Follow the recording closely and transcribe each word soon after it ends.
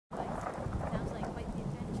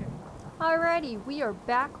Alrighty, we are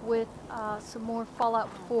back with some more Fallout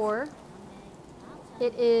 4.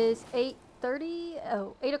 It is 8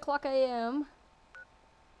 o'clock a.m.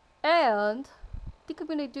 And I think I'm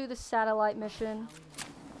going to do the satellite mission.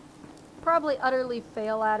 Probably utterly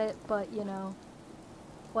fail at it, but you know,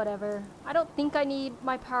 whatever. I don't think I need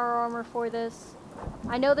my power armor for this.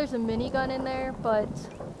 I know there's a minigun in there, but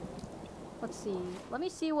let's see. Let me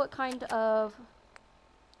see what kind of...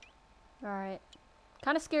 Alright.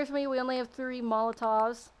 Kind of scares me. We only have 3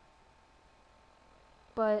 Molotovs.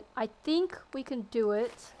 But I think we can do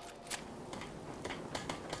it.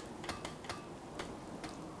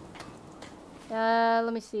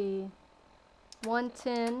 Let me see.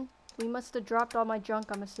 110. We must have dropped all my junk,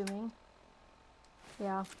 I'm assuming.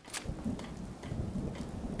 Yeah.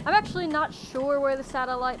 I'm actually not sure where the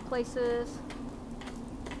satellite place is.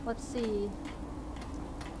 Let's see.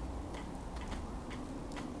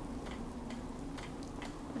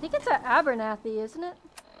 I think it's at Abernathy, isn't it?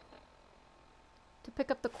 To pick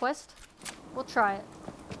up the quest? We'll try it.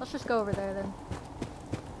 Let's just go over there then.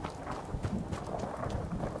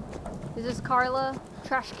 Is this Carla?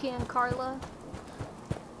 Trash can Carla?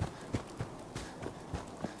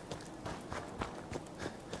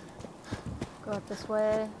 Go up this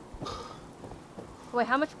way. Wait,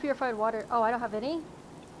 how much purified water? Oh, I don't have any?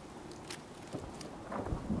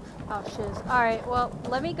 Oh, shiz. Alright, well,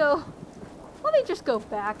 let me go. Let me just go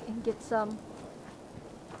back and get some.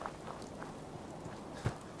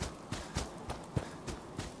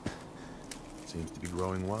 Seems to be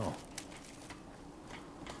growing well.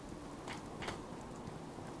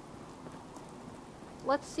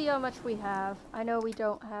 Let's see how much we have. I know we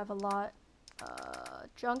don't have a lot.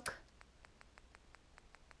 Junk.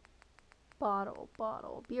 Bottle.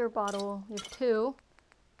 Beer bottle. We have 2.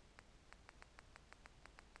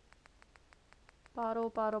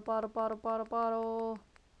 Bottle.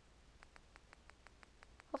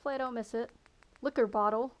 Hopefully I don't miss it. Liquor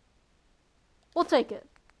bottle. We'll take it.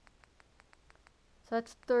 So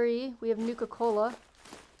that's 3. We have Nuka-Cola.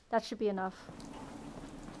 That should be enough.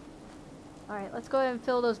 Alright, let's go ahead and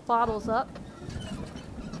fill those bottles up.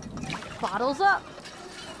 Bottles up!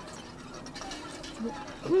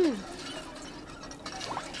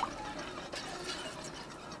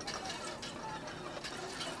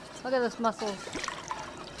 Look at those muscles.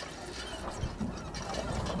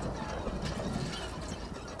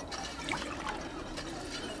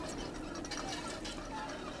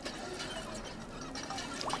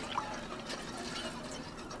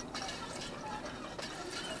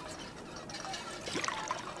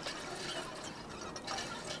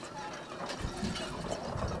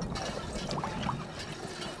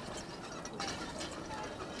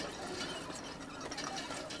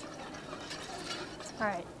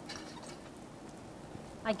 Alright.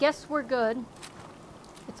 I guess we're good.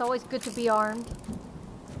 It's always good to be armed.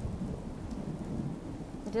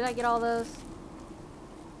 Did I get all those?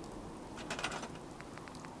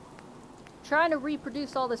 Trying to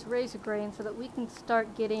reproduce all this razor grain so that we can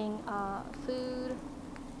start getting food.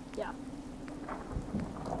 Yeah.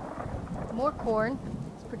 More corn.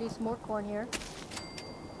 Let's produce more corn here.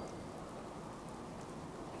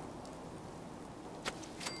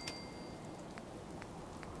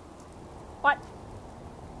 What?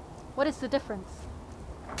 What is the difference?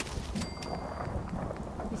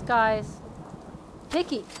 These guys...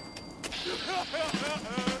 Picky!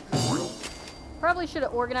 Probably should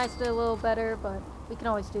have organized it a little better, but we can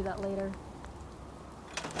always do that later.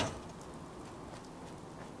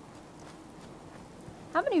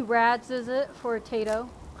 How many rads is it for a Tato?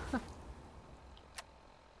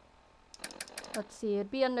 Let's see, it'd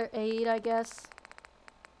be under 8, I guess.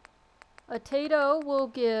 A Tato will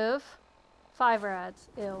give 5 rads.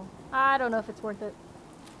 Ew. I don't know if it's worth it.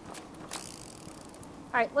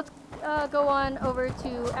 Alright, let's go on over to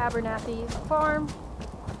Abernathy Farm.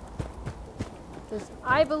 Because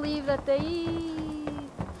I believe that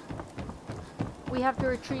we have to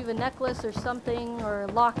retrieve a necklace or something, or a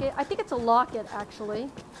locket. I think it's a locket, actually.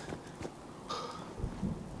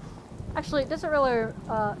 Actually, it doesn't really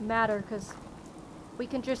matter, because we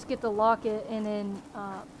can just get the locket and then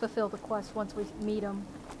fulfill the quest once we meet them.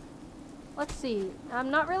 Let's see. I'm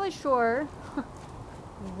not really sure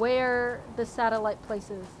where the satellite place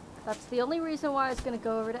is. That's the only reason why I was going to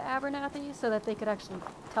go over to Abernathy, so that they could actually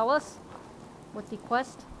tell us what the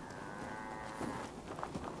quest.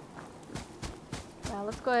 Yeah,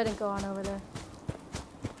 let's go ahead and go on over there.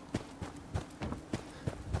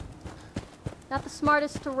 Not the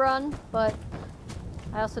smartest to run, but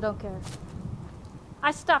I also don't care.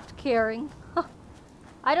 I stopped caring.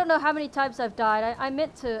 I don't know how many times I've died. I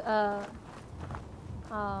meant to,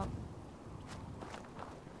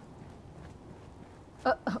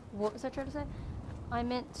 What was I trying to say? I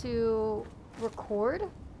meant to record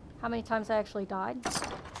how many times I actually died.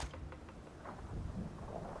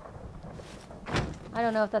 I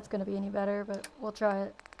don't know if that's going to be any better, but we'll try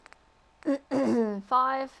it.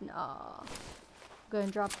 5? No. Go ahead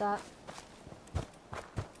and drop that.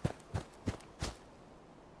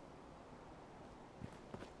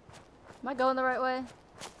 Am I going the right way?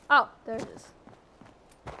 Oh, there it is.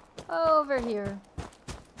 Over here.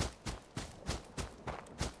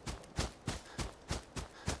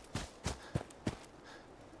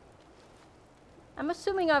 I'm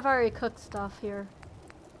assuming I've already cooked stuff here.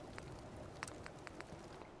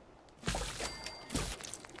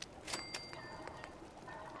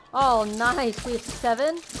 Oh, nice. We have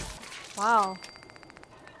 7? Wow.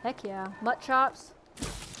 Heck yeah. Mutt chops.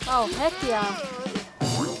 Oh, heck yeah.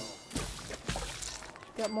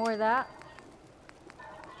 Get more of that.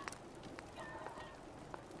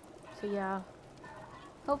 So yeah.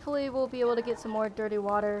 Hopefully we'll be able to get some more dirty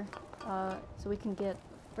water so we can get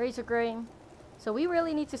razor grain. So we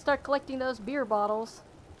really need to start collecting those beer bottles.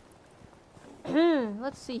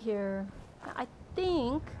 Let's see here.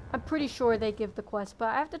 I'm pretty sure they give the quest, but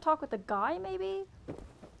I have to talk with the guy, maybe?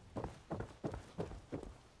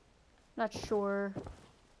 Not sure.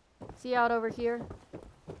 Is he out over here?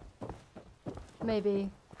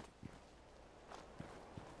 Maybe.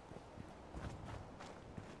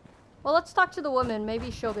 Well, let's talk to the woman.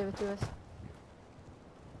 Maybe she'll give it to us.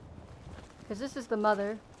 Because this is the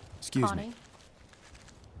mother. Excuse Connie. me.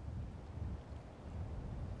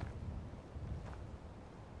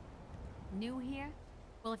 New here?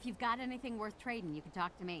 Well, if you've got anything worth trading, you can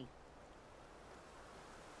talk to me.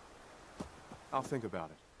 I'll think about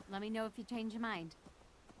it. Let me know if you change your mind.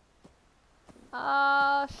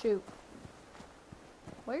 Shoot.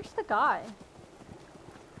 Where's the guy?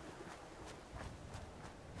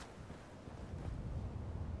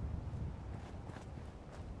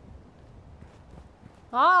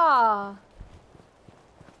 Ah!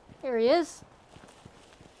 Here he is.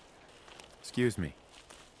 Excuse me.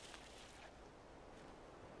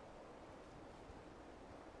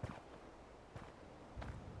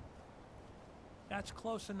 That's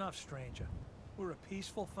close enough, stranger. We're a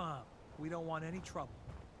peaceful farm. We don't want any trouble.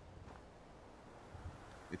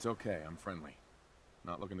 It's okay, I'm friendly.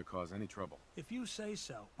 Not looking to cause any trouble. If you say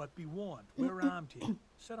so, but be warned, we're armed here,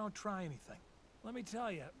 so don't try anything. Let me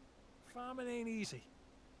tell you, farming ain't easy.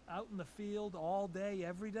 Out in the field all day,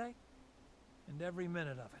 every day, and every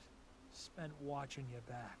minute of it spent watching your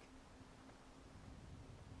back.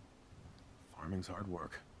 Farming's hard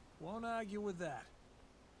work. Won't argue with that.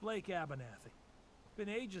 Blake Abernathy. Been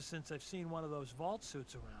ages since I've seen one of those vault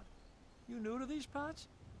suits around. You new to these parts?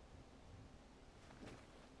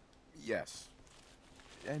 Yes.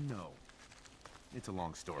 And no. It's a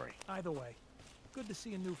long story. Either way, good to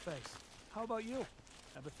see a new face. How about you?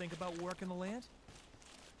 Ever think about working the land?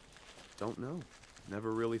 Don't know.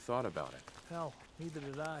 Never really thought about it. Hell, neither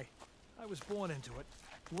did I. I was born into it.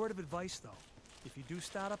 Word of advice, though. If you do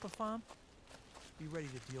start up a farm, be ready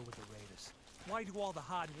to deal with the raiders. Why do all the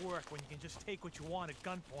hard work when you can just take what you want at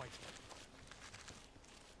gunpoint?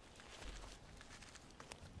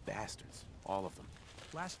 Bastards. All of them.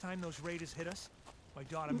 Last time those raiders hit us, my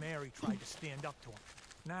daughter Mary tried to stand up to them.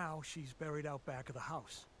 Now she's buried out back of the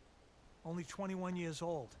house. Only 21 years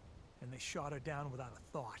old, and they shot her down without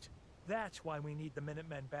a thought. That's why we need the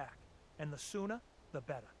Minutemen back. And the sooner, the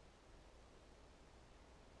better.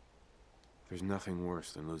 There's nothing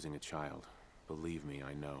worse than losing a child. Believe me,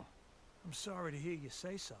 I know. I'm sorry to hear you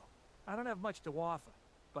say so. I don't have much to offer,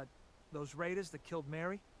 but those raiders that killed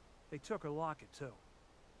Mary, they took her locket too.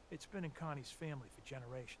 It's been in Connie's family for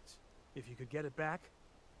generations. If you could get it back,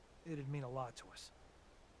 it'd mean a lot to us.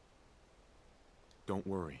 Don't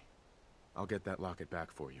worry. I'll get that locket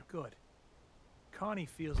back for you. Good. Connie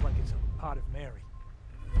feels like it's a part of Mary.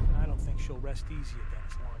 And I don't think she'll rest easy again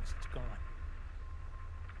as long as it's gone.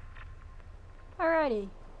 Alrighty.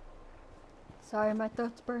 Sorry, my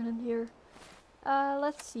throat's burning here.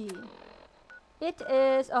 Let's see. It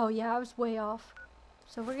is... Oh, yeah, I was way off.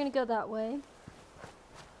 So we're gonna go that way.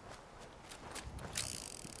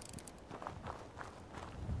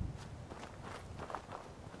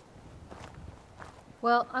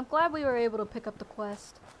 Well, I'm glad we were able to pick up the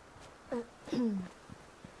quest.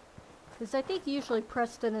 Because I think usually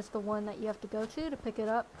Preston is the one that you have to go to pick it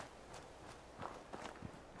up.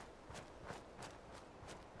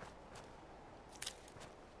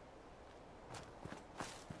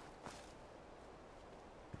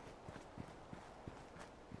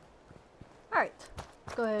 Alright,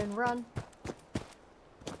 let's go ahead and run.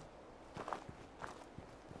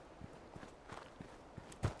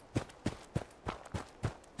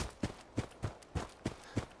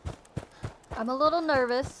 I'm a little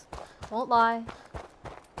nervous, won't lie.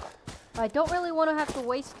 I don't really want to have to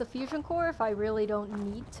waste the fusion core if I really don't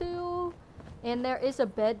need to. And there is a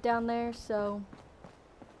bed down there, so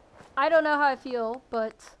I don't know how I feel,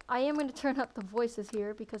 but I am going to turn up the voices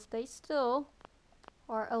here because they still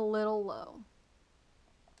are a little low.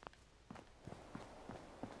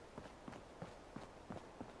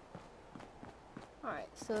 Alright,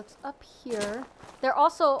 so it's up here. There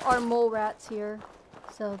also are mole rats here,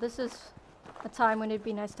 so this is a time when it'd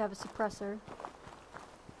be nice to have a suppressor.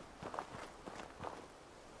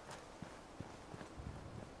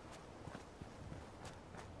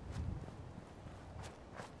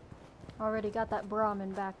 Already got that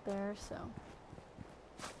Brahmin back there, so.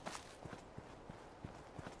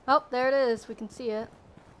 Oh, there it is. We can see it.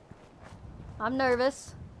 I'm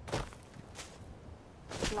nervous.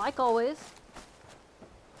 Like always.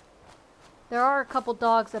 There are a couple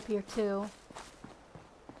dogs up here, too.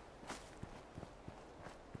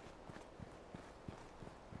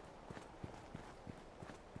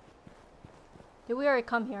 Did we already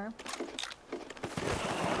come here?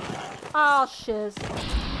 Oh, shiz.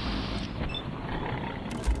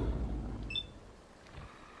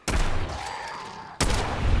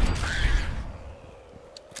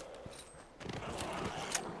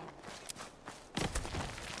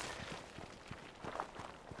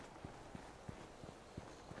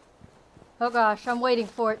 Oh gosh, I'm waiting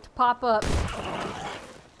for it to pop up.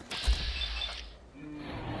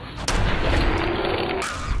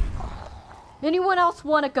 Anyone else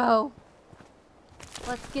want to go?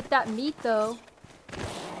 Let's get that meat though.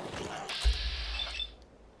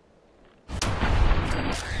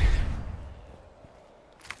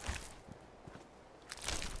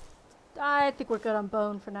 I think we're good on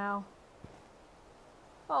bone for now.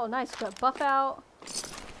 Oh nice, got buff out.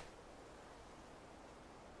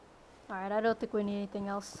 Alright, I don't think we need anything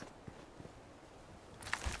else.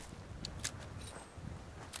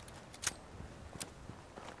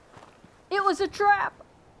 It was a trap!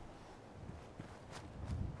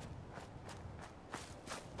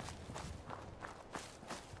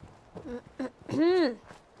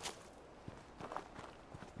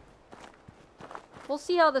 We'll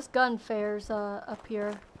see how this gun fares up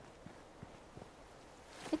here.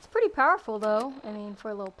 It's pretty powerful though, I mean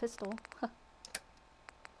for a little pistol.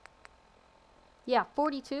 Yeah,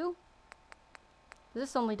 42.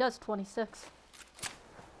 This only does 26.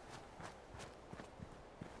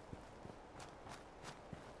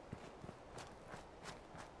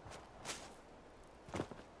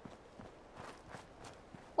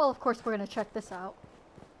 Well, of course we're going to check this out.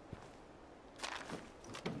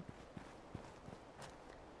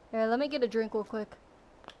 Here, let me get a drink real quick.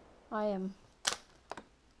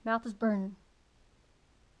 Mouth is burning.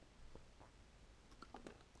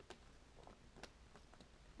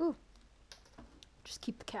 Ooh. Just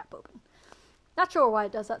keep the cap open. Not sure why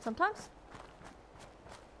it does that sometimes.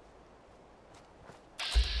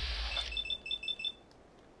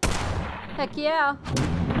 Heck yeah.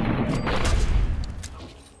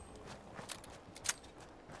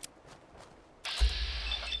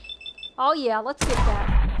 Oh yeah, let's get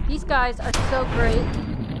that. These guys are so great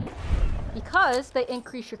because they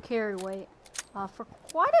increase your carry weight for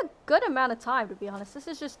quite a good amount of time, to be honest. This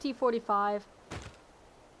is just T45.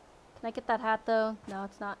 Can I get that hat though? No,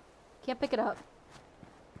 it's not. Can't pick it up.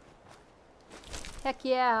 Heck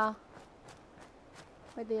yeah.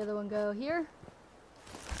 Where'd the other one go? Here?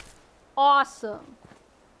 Awesome.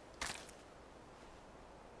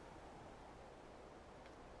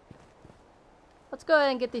 Let's go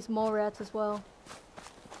ahead and get these mole rats as well.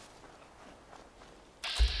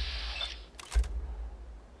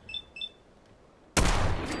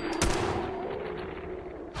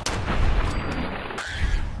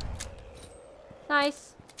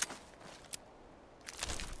 Nice.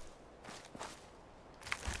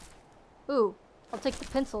 Ooh, I'll take the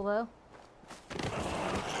pencil though.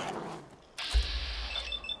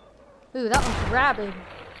 Ooh, that one's rabid.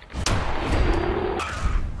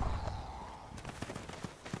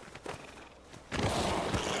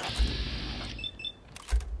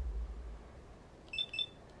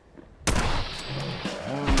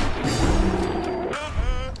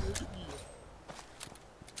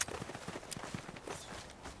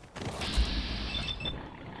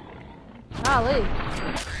 Golly.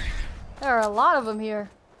 There are a lot of them here.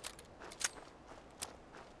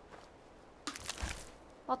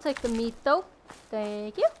 I'll take the meat though.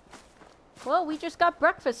 Thank you. Well, we just got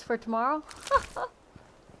breakfast for tomorrow.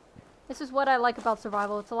 This is what I like about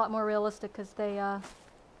survival. It's a lot more realistic because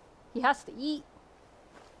he has to eat.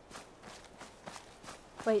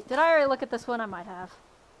 Wait, did I already look at this one? I might have.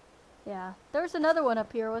 Yeah. There was another one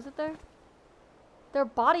up here, was it there? Their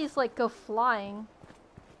bodies like go flying.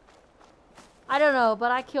 I don't know,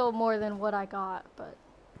 but I killed more than what I got, but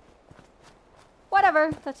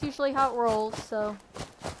whatever. That's usually how it rolls, so.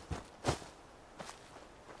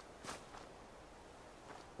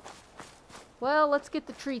 Well, let's get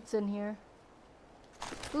the treats in here.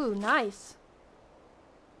 Ooh, nice.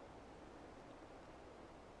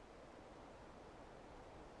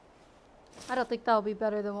 I don't think that'll be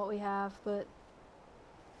better than what we have, but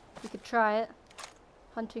we could try it.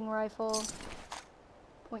 Hunting rifle,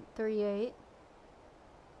 .38.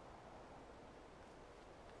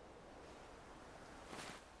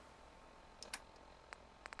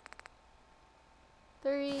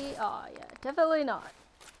 Oh yeah, definitely not.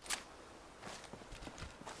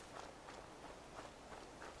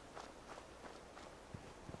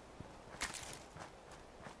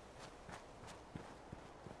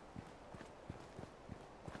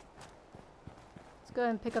 Let's go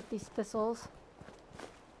ahead and pick up these thistles. I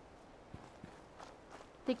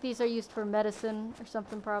think these are used for medicine or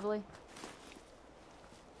something probably.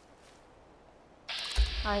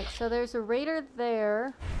 Alright, so there's a raider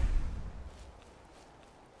there.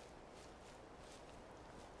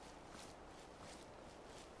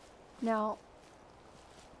 Now,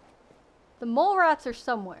 the mole rats are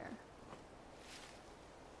somewhere.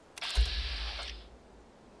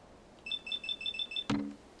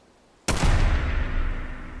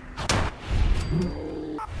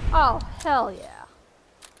 Oh, hell yeah.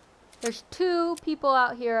 There's 2 people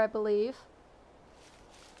out here, I believe.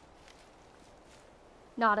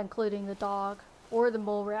 Not including the dog or the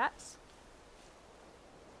mole rats.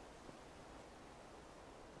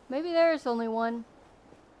 Maybe there's only one.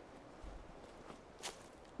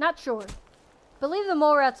 Not sure. Believe the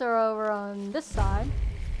mole rats are over on this side.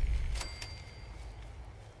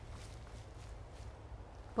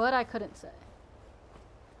 But I couldn't say.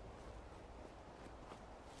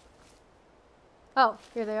 Oh,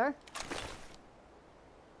 here they are.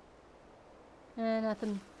 And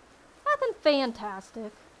nothing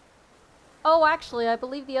fantastic. Oh, actually, I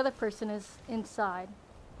believe the other person is inside.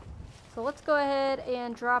 So let's go ahead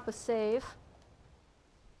and drop a save.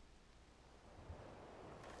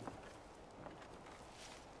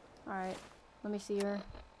 Alright, let me see here.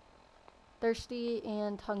 Thirsty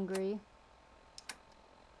and hungry.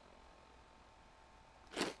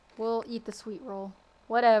 We'll eat the sweet roll.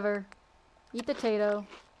 Whatever. Eat the potato.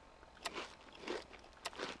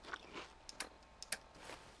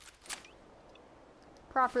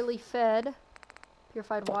 Properly fed.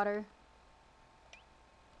 Purified water.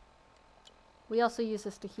 We also use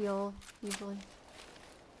this to heal, usually.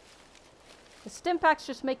 The stim packs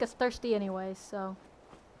just make us thirsty anyway, so.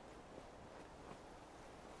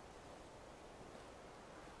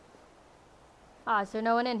 Ah, is there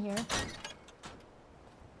no one in here?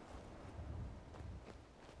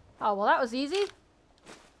 Oh, well that was easy.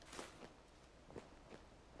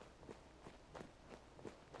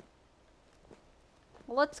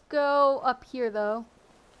 Well, let's go up here though.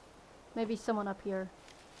 Maybe someone up here.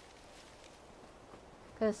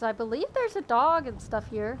 Because I believe there's a dog and stuff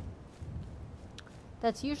here.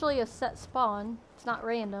 That's usually a set spawn. It's not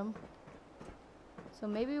random. So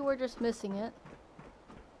maybe we're just missing it.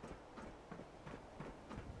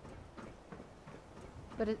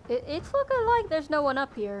 But it's looking like there's no one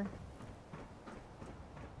up here.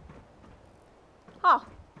 Huh.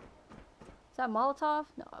 Is that Molotov?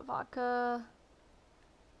 No, vodka.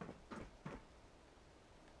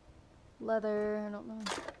 Leather. I don't know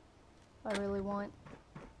if I really want.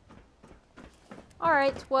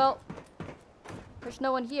 Alright, well. There's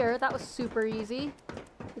no one here. That was super easy.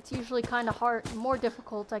 It's usually kind of hard. More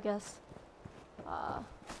difficult, I guess.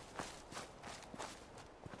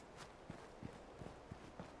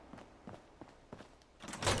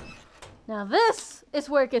 Now this is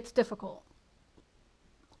where it gets difficult.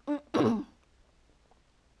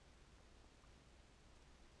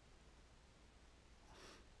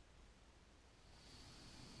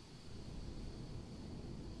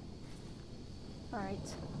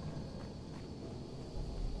 Alright.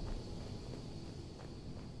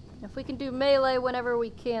 If we can do melee whenever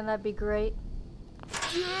we can, that'd be great.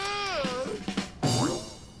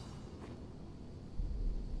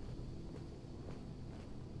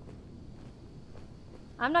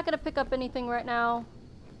 I'm not gonna pick up anything right now.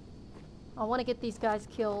 I want to get these guys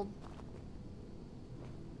killed.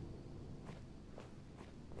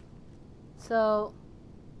 So,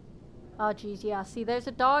 oh geez, yeah. See, there's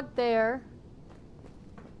a dog there.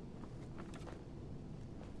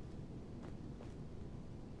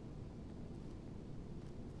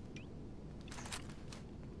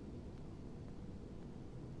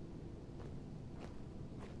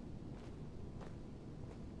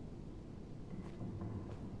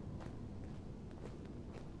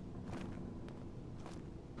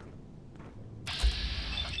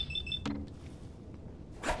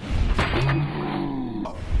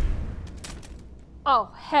 Oh,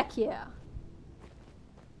 heck yeah.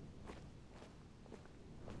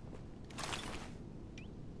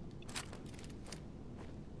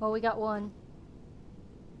 Well, we got one.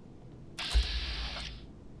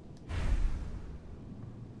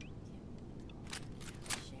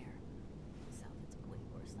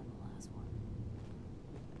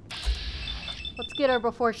 Let's get her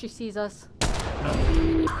before she sees us.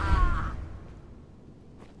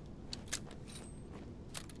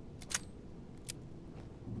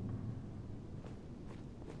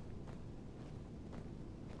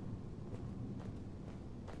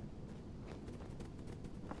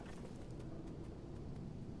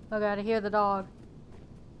 Oh god, I hear the dog.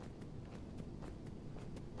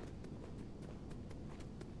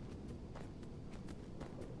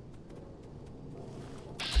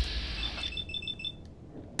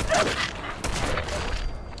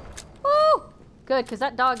 Woo! Good, because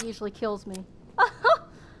that dog usually kills me.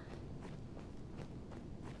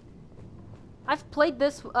 I've played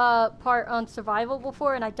this part on survival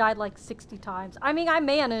before and I died like 60 times. I mean, I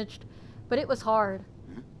managed, but it was hard.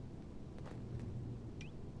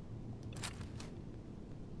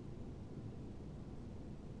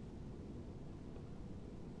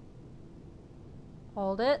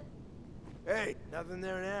 Hold it. Hey, nothing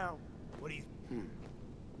there now. What do you...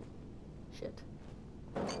 Shit.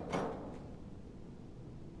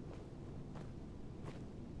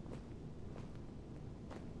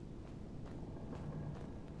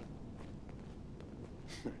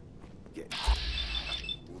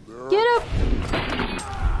 Get him!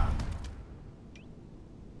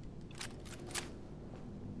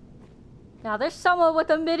 Now there's someone with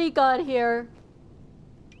a minigun here.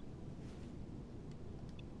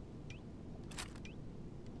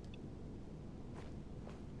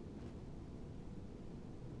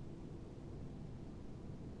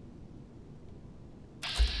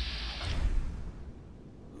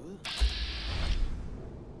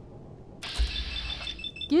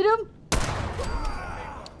 Get him!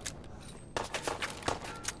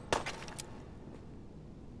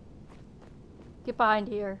 Get behind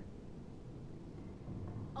here.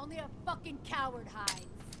 Only a fucking coward hides.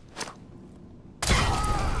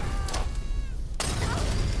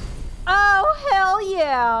 Oh, hell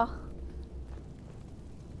yeah!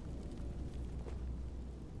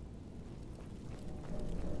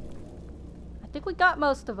 I think we got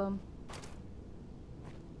most of them.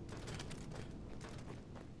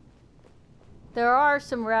 There are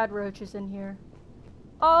some rad roaches in here.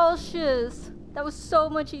 Oh, shiz. That was so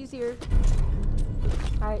much easier.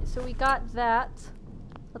 Alright, so we got that.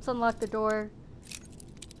 Let's unlock the door.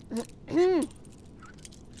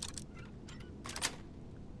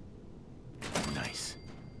 Nice.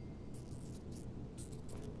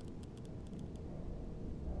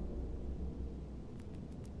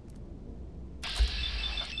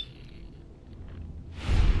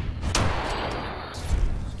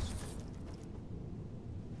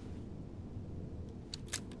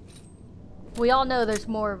 We all know there's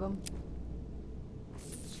more of them.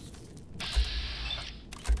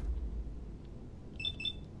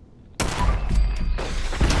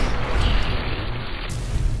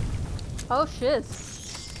 Oh,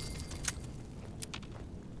 shiz.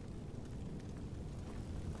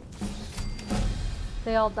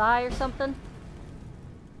 They all die or something?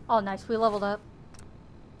 Oh, nice. We leveled up.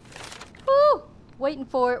 Woo! Waiting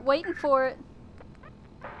for it. Waiting for it.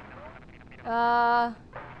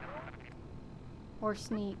 Or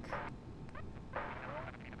sneak.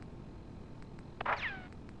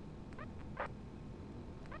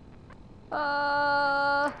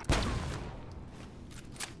 Alright.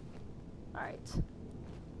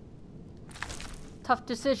 Tough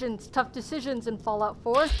decisions in Fallout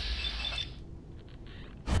 4.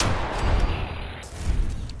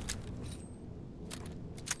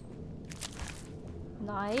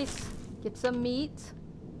 Nice. Get some meat.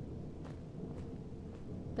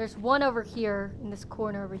 There's one over here, in this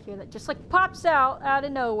corner over here, that just like pops out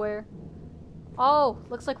of nowhere. Oh,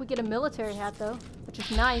 looks like we get a military hat though, which is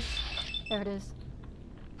nice. There it is.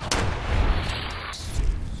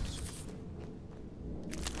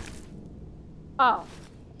 Oh,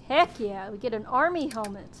 heck yeah, we get an army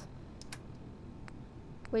helmet.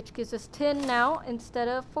 Which gives us 10 now instead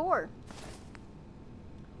of 4.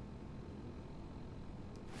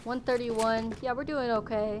 131. Yeah, we're doing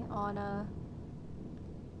okay on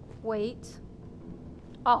weight.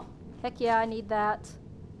 Oh, heck yeah, I need that.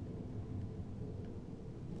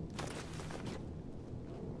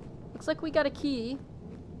 Looks like we got a key.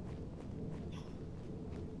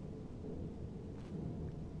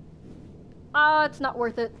 It's not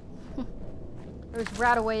worth it. There's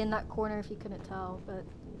rat away in that corner if you couldn't tell, but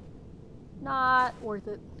Not worth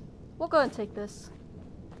it. We'll go and take this.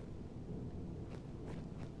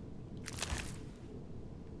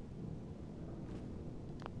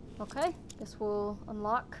 Okay, guess we'll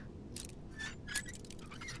unlock.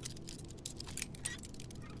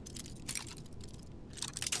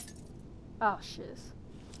 Oh, shiz.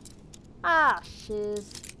 Ah,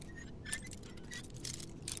 shiz.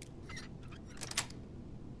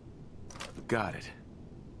 Got it.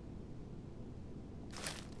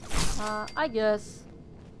 I guess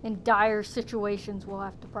in dire situations we'll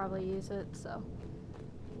have to probably use it, so.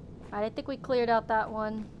 Alright, I think we cleared out that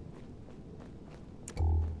one.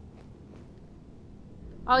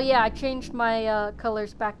 Oh yeah, I changed my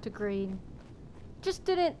colors back to green. Just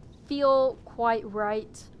didn't feel quite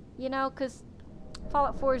right, you know, because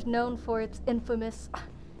Fallout 4 is known for its infamous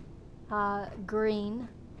green.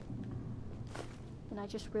 And I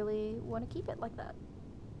just really want to keep it like that.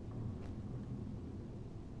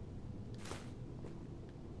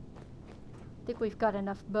 I think we've got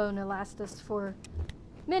enough bone to last us for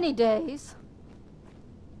many days.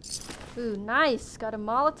 Ooh, nice. Got a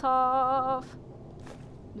Molotov.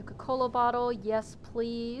 Nuka-Cola bottle. Yes,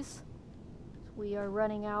 please. We are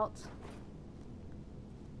running out.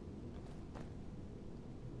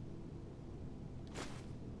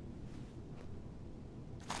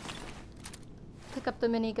 Pick up the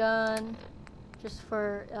minigun. Just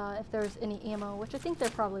for if there's any ammo, which I think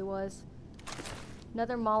there probably was.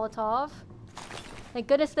 Another Molotov. Thank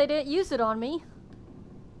goodness they didn't use it on me.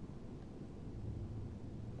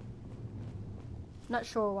 Not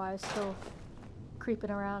sure why I was still creeping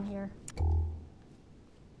around here.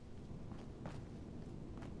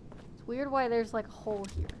 It's weird why there's like a hole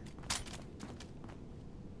here.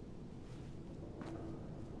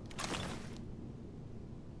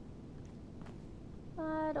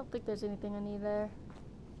 I don't think there's anything I need there.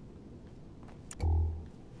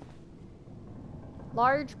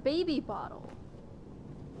 Large baby bottle.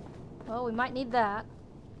 Well, we might need that.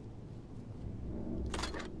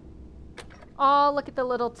 Oh, look at the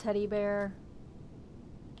little teddy bear.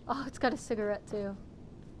 Oh, it's got a cigarette too.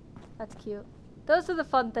 That's cute. Those are the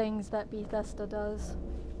fun things that Bethesda does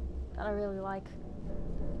that I really like.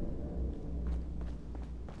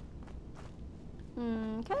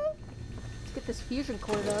 Okay. Let's get this fusion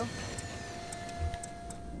core though.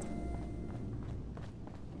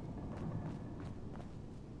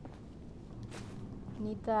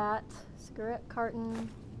 Need that. Cigarette carton.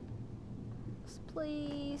 Yes,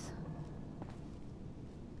 please.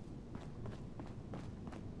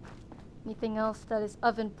 Anything else that is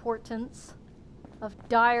of importance? Of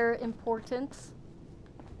dire importance?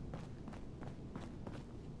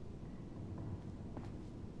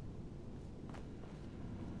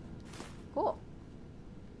 Cool.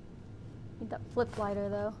 Need that flip lighter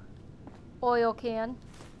though. Oil can.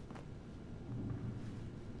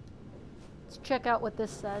 Let's check out what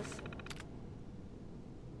this says.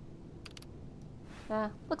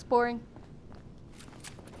 Looks boring.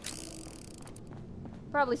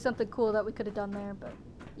 Probably something cool that we could have done there, but,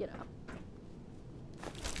 you know.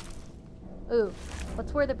 Ooh,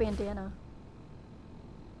 let's wear the bandana.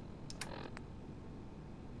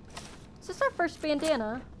 Is this our first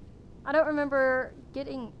bandana? I don't remember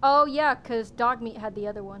getting... Oh, yeah, because Dogmeat had the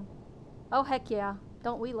other one. Oh, heck yeah.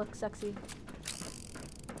 Don't we look sexy?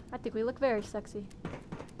 I think we look very sexy.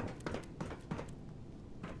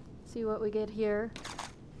 See what we get here.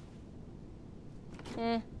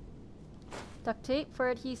 Duct tape for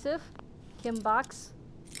adhesive. Kim box.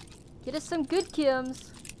 Get us some good Kims.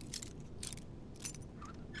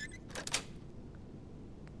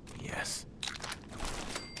 Yes.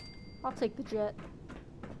 I'll take the jet.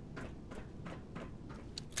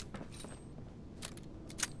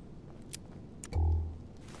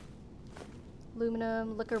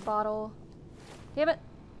 Aluminum liquor bottle. Damn it.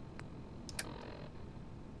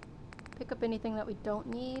 Pick up anything that we don't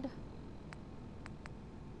need.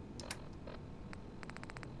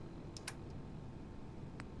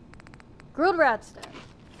 Grilled rat stack.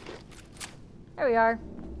 There we are.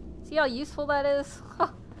 See how useful that is?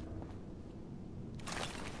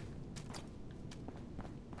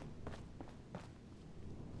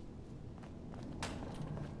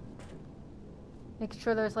 Make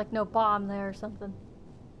sure there's like no bomb there or something.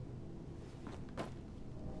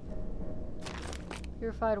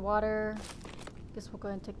 Purified water. Guess we'll go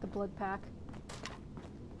ahead and take the blood pack.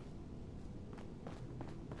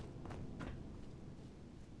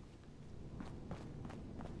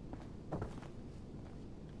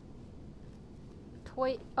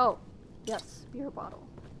 Toy. Oh, yes, beer bottle.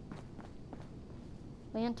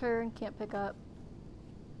 Lantern, can't pick up.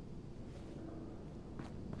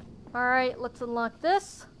 Alright, let's unlock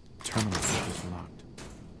this. Terminal.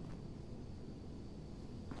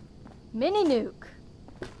 Mini nuke.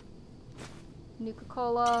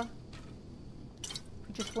 Nuka-Cola.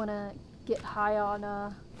 We just want to get high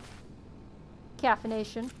on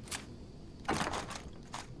caffeination.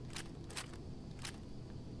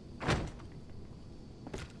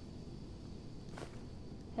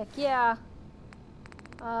 Heck yeah.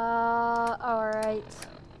 Alright.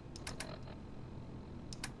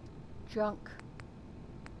 Junk.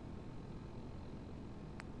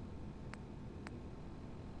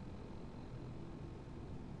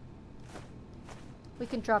 We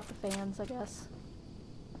can drop the fans, I guess.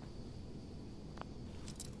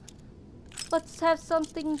 Let's have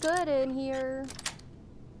something good in here.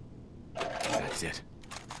 That's it.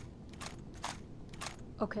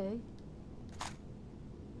 Okay.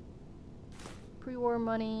 Pre-war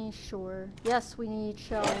money, sure. Yes, we need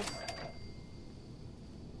shells.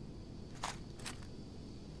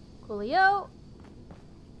 Coolio.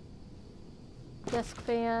 Desk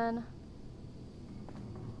fan.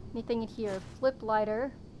 Anything in here? Flip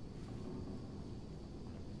lighter.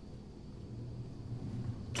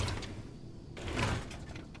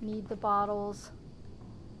 Need the bottles.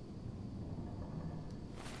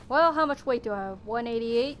 Well, how much weight do I have?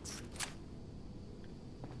 188.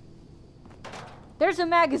 There's a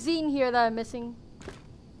magazine here that I'm missing.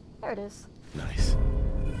 There it is. Nice.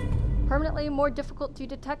 Permanently more difficult to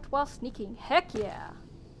detect while sneaking. Heck yeah.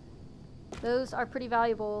 Those are pretty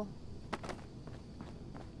valuable.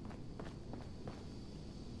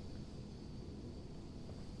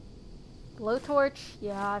 Blowtorch?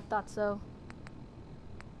 Yeah, I thought so.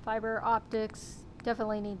 Fiber optics.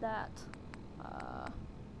 Definitely need that.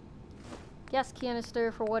 Gas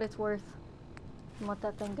canister for what it's worth. And let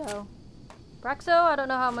that thing go. Braxo, I don't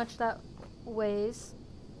know how much that weighs.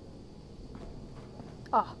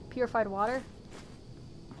 Oh, purified water.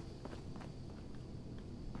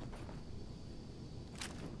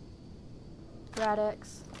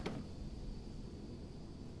 Radex.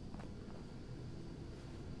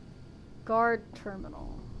 Guard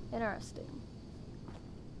terminal. Interesting.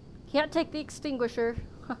 Can't take the extinguisher.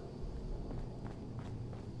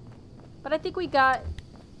 But I think we got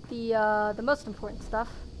the most important stuff.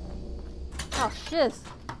 Oh shiz.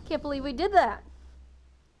 Can't believe we did that.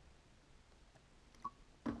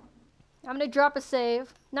 I'm gonna drop a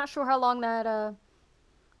save. Not sure how long that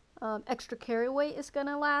extra carry weight is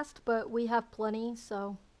gonna last, but we have plenty,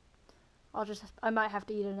 so I might have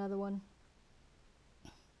to eat another one.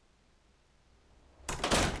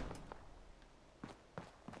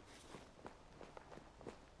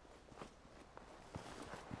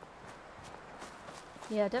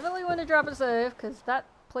 Yeah, definitely want to drop a save, because that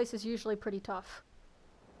place is usually pretty tough.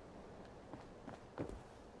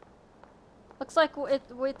 Looks like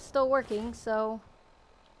it's still working, so...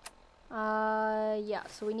 yeah,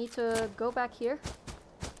 so we need to go back here.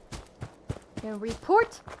 And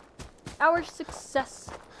report our success.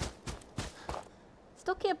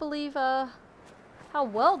 Still can't believe, how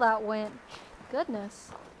well that went.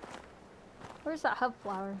 Goodness. Where's that hub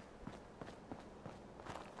flower?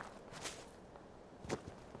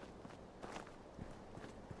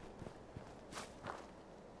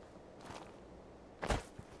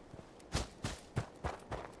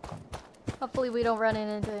 Hopefully we don't run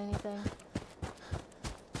into anything.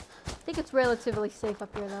 I think it's relatively safe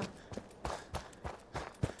up here though.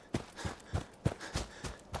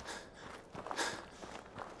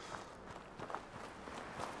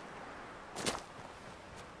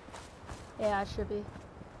 Yeah, it should be.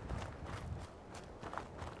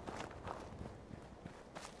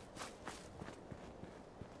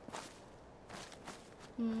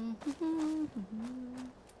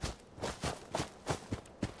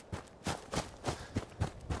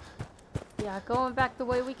 Yeah, going back the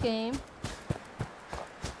way we came.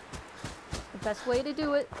 The best way to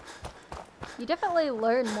do it. You definitely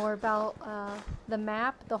learn more about the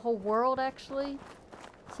map, the whole world actually,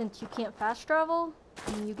 since you can't fast travel.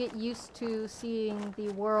 And you get used to seeing the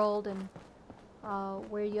world and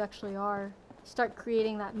where you actually are. Start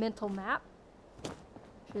creating that mental map,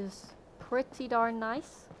 which is pretty darn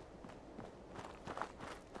nice.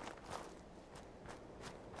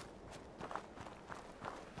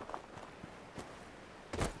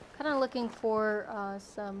 Kind of looking for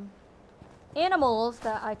some animals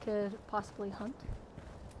that I could possibly hunt.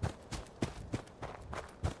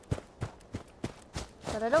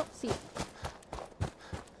 But I don't see it.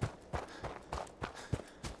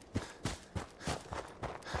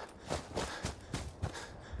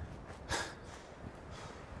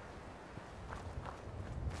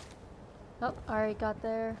 Oh, already got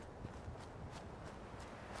there.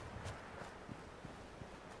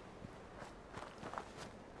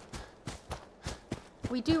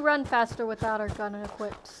 We do run faster without our gun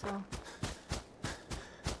equipped, so.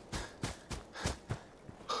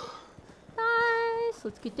 Nice!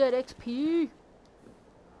 Let's get that XP.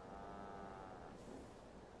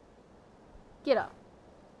 Get up.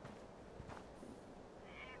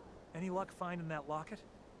 Any luck finding that locket?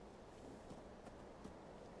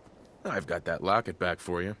 I've got that locket back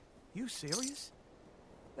for you. You serious?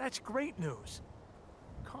 That's great news.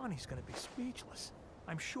 Connie's gonna be speechless.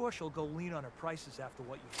 I'm sure she'll go lean on her prices after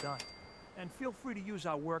what you've done. And feel free to use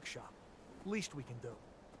our workshop. Least we can do.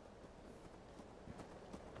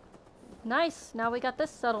 Nice. Now we got this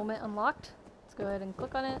settlement unlocked. Let's go ahead and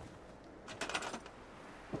click on it.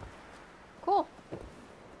 Cool.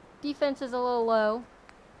 Defense is a little low.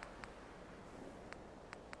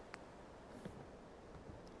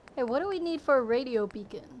 Hey, what do we need for a radio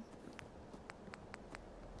beacon?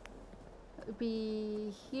 It would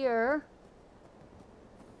be here.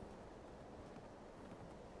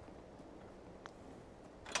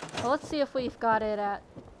 Well, let's see if we've got it at...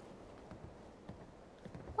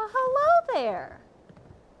 Well, hello there!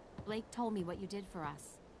 Blake told me what you did for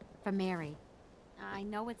us. For Mary. I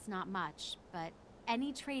know it's not much, but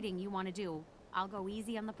any trading you want to do, I'll go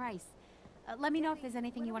easy on the price. Let me know if there's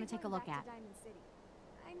anything you want to take a look at.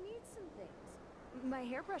 I need some things. My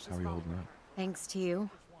hairbrush is How are you falling holding up? Thanks to you.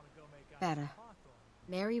 Better.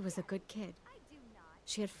 Mary was a good kid.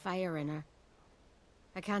 She had fire in her.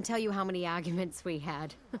 I can't tell you how many arguments we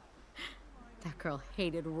had. That girl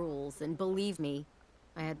hated rules, and believe me,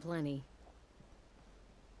 I had plenty.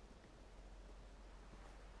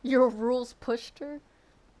 Your rules pushed her?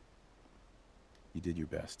 You did your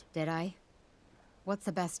best. Did I? What's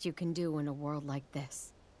the best you can do in a world like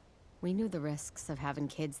this? We knew the risks of having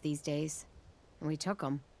kids these days, and we took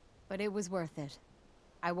them, but it was worth it.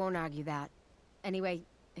 I won't argue that. Anyway,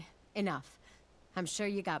 enough. I'm sure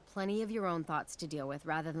you got plenty of your own thoughts to deal with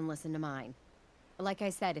rather than listen to mine. But like I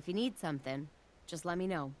said, if you need something, just let me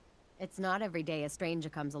know. It's not every day a stranger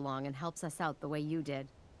comes along and helps us out the way you did.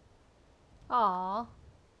 Aw.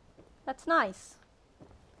 That's nice.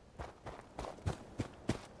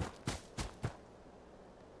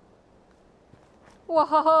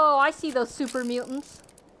 Whoa, I see those super mutants.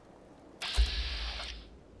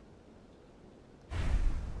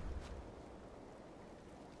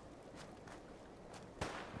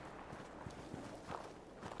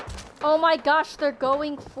 Oh my gosh, they're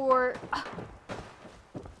going for...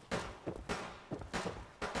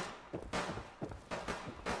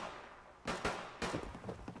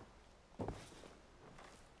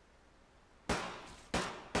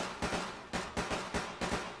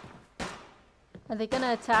 Are they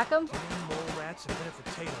gonna attack him? Mole rats and bit of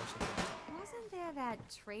potatoes again. Wasn't there that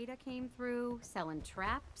trader came through selling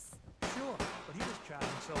traps? Sure, but he was charging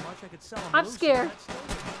so much I could sell him I'm loose and scared. not steal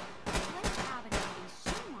them. Let's have it any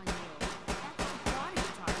shame on you. That's what God is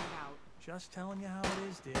talking about. Just telling you how it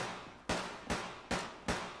is, dear.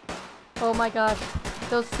 Oh my gosh,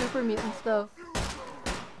 those super mutants though.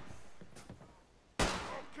 Okay,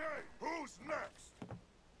 who's next?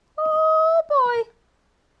 Oh boy.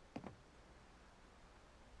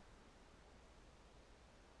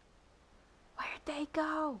 Where'd they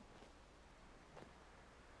go?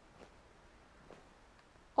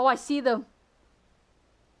 Oh, I see them.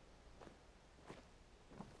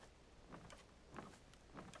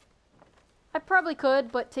 I probably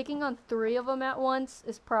could, but taking on 3 of them at once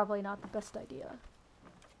is probably not the best idea.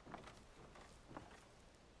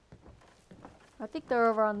 I think they're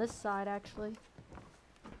over on this side, actually.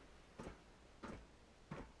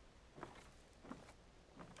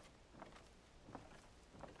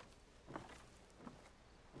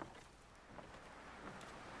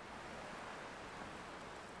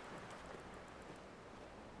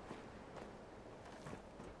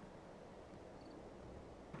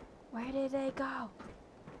 Where did they go?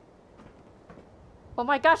 Oh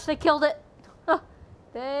my gosh, they killed it!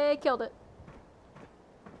 They killed it.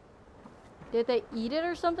 Did they eat it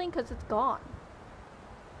or something? Because it's gone.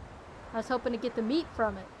 I was hoping to get the meat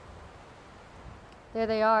from it. There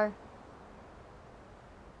they are.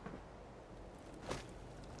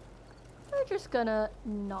 We're just gonna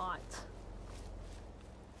not.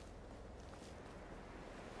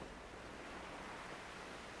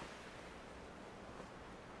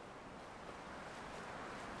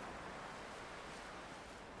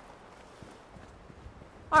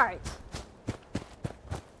 Alright.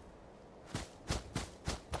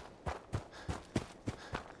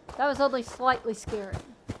 That was only slightly scary.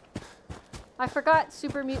 I forgot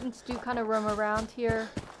super mutants do kind of roam around here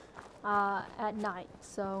at night,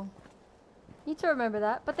 so need to remember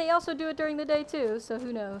that. But they also do it during the day too, so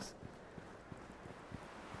who knows.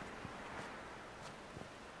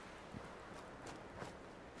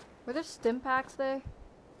 Were there stim packs there?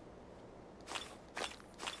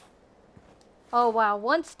 Oh wow,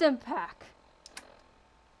 one stim pack.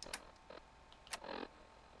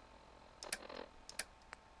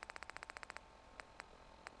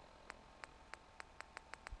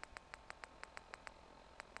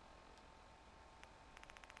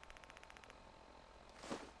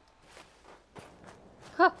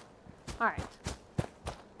 Huh. Alright.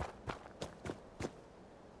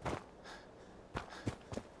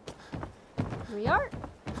 Here we are.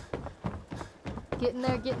 Getting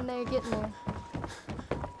there, getting there, getting there.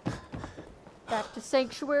 Back to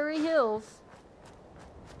Sanctuary Hills.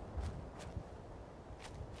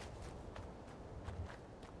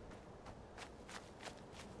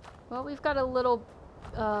 Well, we've got a little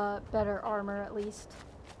better armor at least.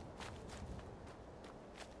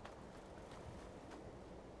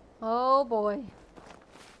 Oh boy.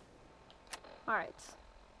 Alright.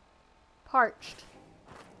 Parched.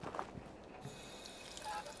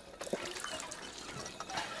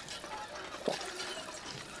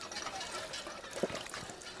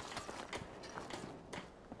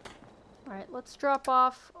 Alright, let's drop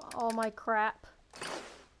off all my crap.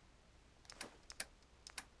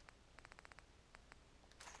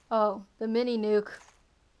 Oh, the mini nuke.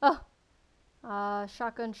 Oh.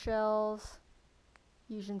 Shotgun shells.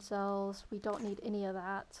 Fusion cells. We don't need any of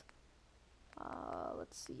that.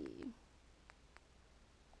 Let's see.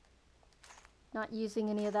 Not using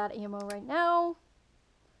any of that ammo right now.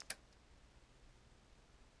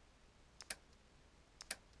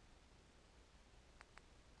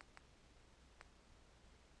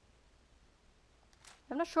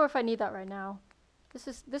 I'm not sure if I need that right now.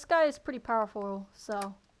 This guy is pretty powerful, so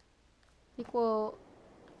I think we'll.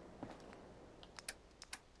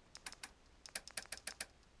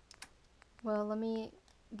 Well, let me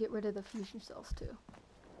get rid of the fusion cells too.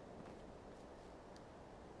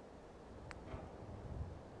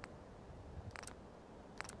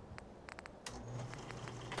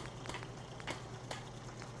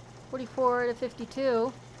 $44 to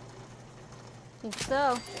 $52. Think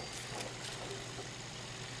so.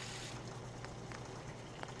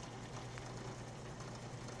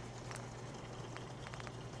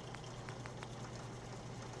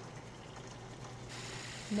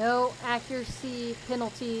 No accuracy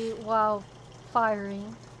penalty while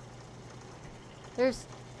firing. There's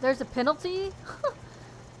a penalty?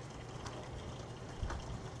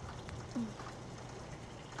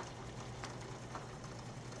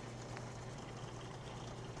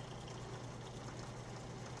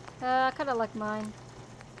 I kinda like mine.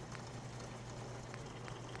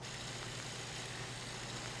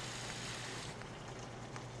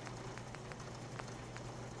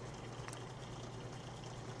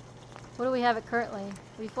 What do we have it currently?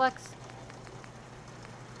 Reflex?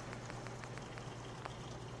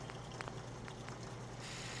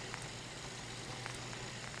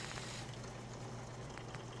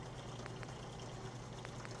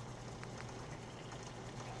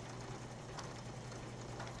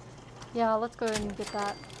 Yeah, let's go ahead and get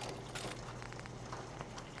that.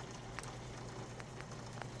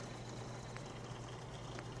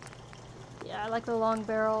 Yeah, I like the long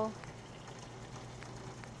barrel.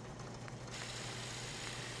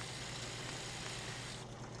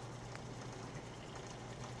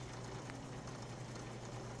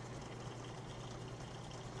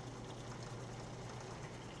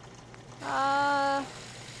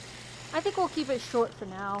 I think we'll keep it short for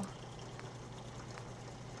now.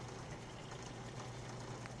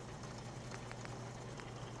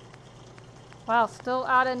 Wow, still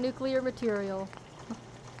out of nuclear material.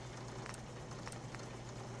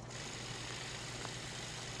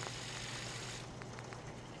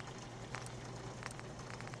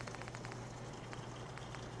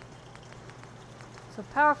 So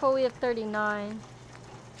powerful, we have 39.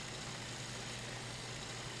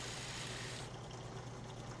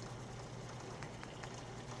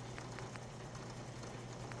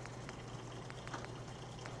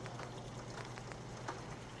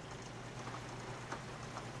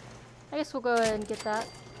 I guess we'll go ahead and get that.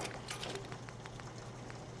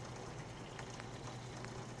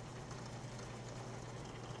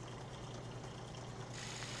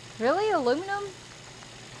 Really? Aluminum?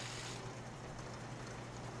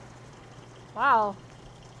 Wow.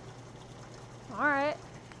 Alright.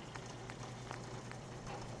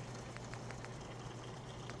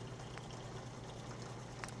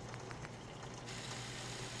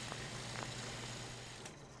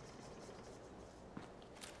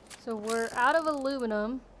 So we're out of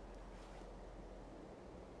aluminum.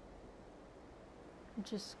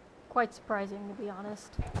 Which is quite surprising, to be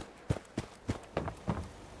honest.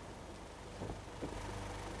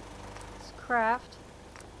 craft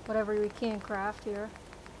whatever we can craft here.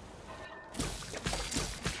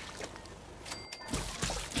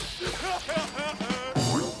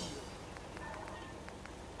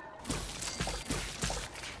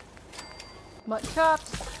 Mutton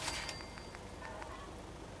chops.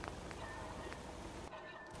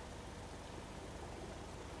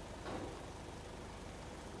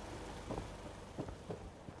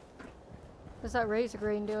 What's that razor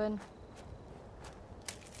grain doing?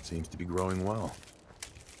 Seems to be growing well.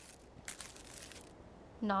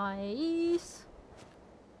 Nice.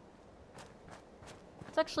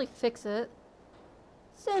 Let's actually fix it,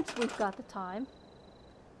 since we've got the time.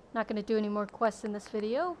 Not gonna do any more quests in this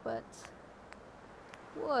video, but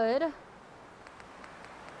would like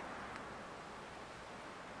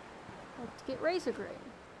to get razor grain.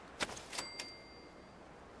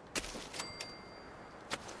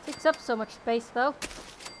 Takes up so much space though.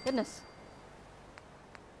 Goodness.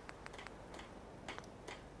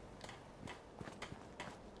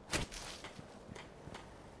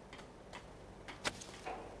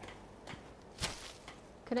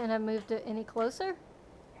 Couldn't have moved it any closer?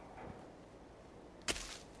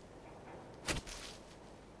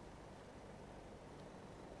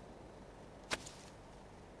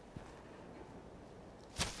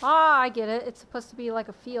 Ah, I get it. It's supposed to be like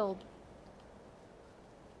a field.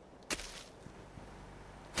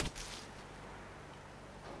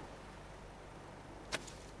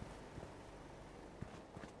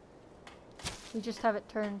 We just have it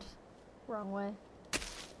turned wrong way.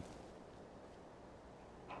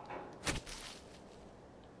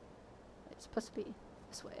 It's supposed to be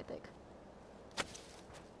this way, I think.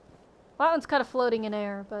 Well, that one's kind of floating in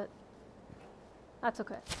air, but that's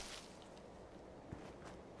okay.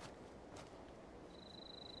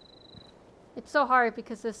 It's so hard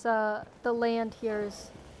because this the land here is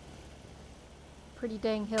pretty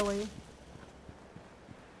dang hilly.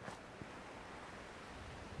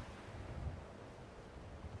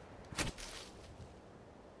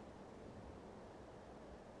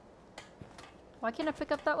 Why can't I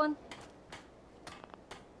pick up that one?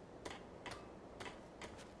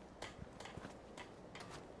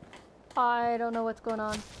 I don't know what's going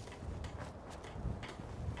on.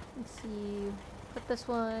 Let's see. Put this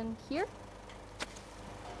one here.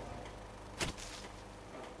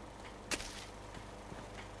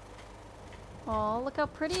 Aw, look how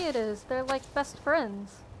pretty it is. They're like best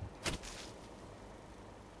friends.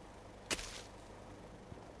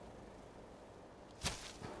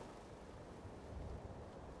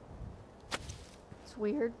 It's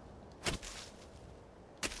weird.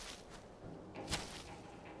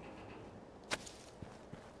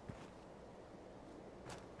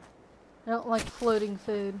 I don't like floating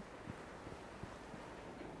food.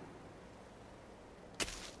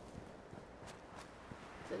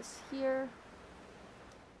 This here.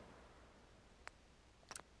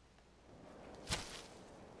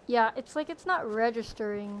 Yeah, it's like it's not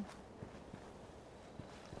registering.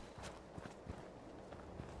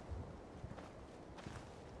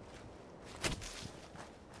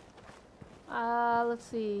 Let's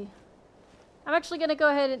see. I'm actually gonna go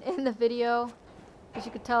ahead and end the video. As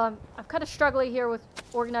you can tell, I'm kind of struggling here with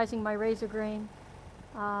organizing my razor grain.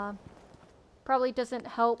 Probably doesn't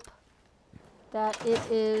help that it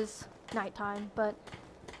is nighttime, but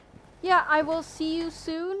yeah, I will see you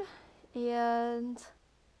soon, and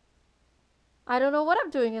I don't know what I'm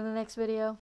doing in the next video.